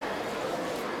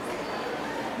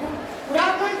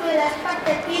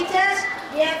respected teachers,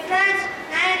 dear friends,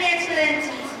 and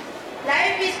excellencies.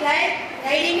 Life is like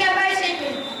riding a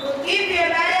bicycle. To keep your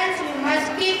balance, you must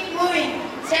keep moving.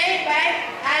 Said by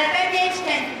Albert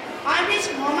Einstein. On this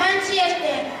moment's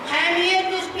day, I am here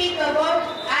to speak about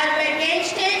Albert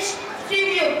Einstein's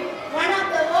tribute. One of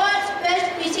the world's best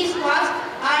physicists was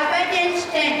Albert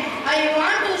Einstein. I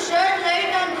want to shed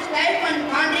light on his life and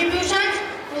contributions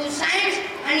to science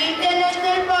and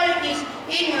international politics.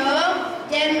 In Rome,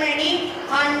 Germany,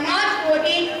 on March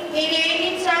 14 in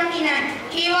 1879,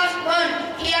 he was born.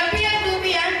 He appeared to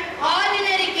be an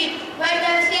ordinary kid, but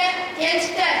as a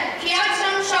youngster, he had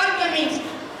some shortcomings.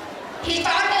 He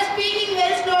started speaking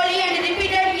very slowly and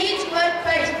repeated each word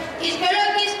twice. His fellow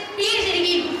kids teased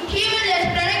him. He was less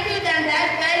productive than that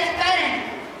by his parents.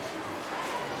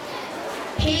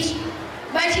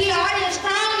 But he had a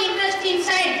strong interest in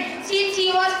science since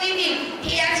he was little.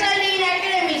 He excelled in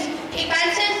academics. He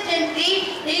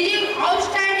consistently received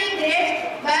outstanding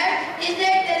grades, but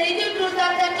disliked the rigid rules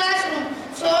of the classroom.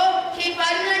 So he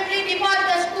permanently departed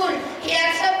the school. He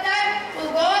accepted to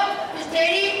go to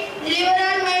study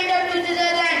liberal minded to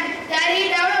Switzerland. There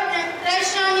he developed a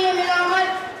crush on a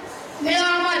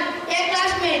Milhammer, a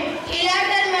classmate. He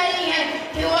later married her.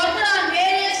 He worked on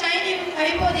various scientific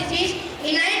hypotheses.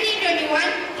 In 1921,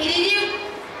 he received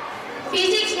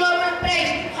Physics Nobel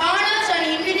Prize, honors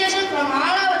and invitations from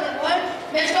all over the world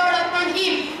bestowed upon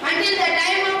him until the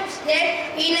time of his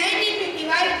death in 19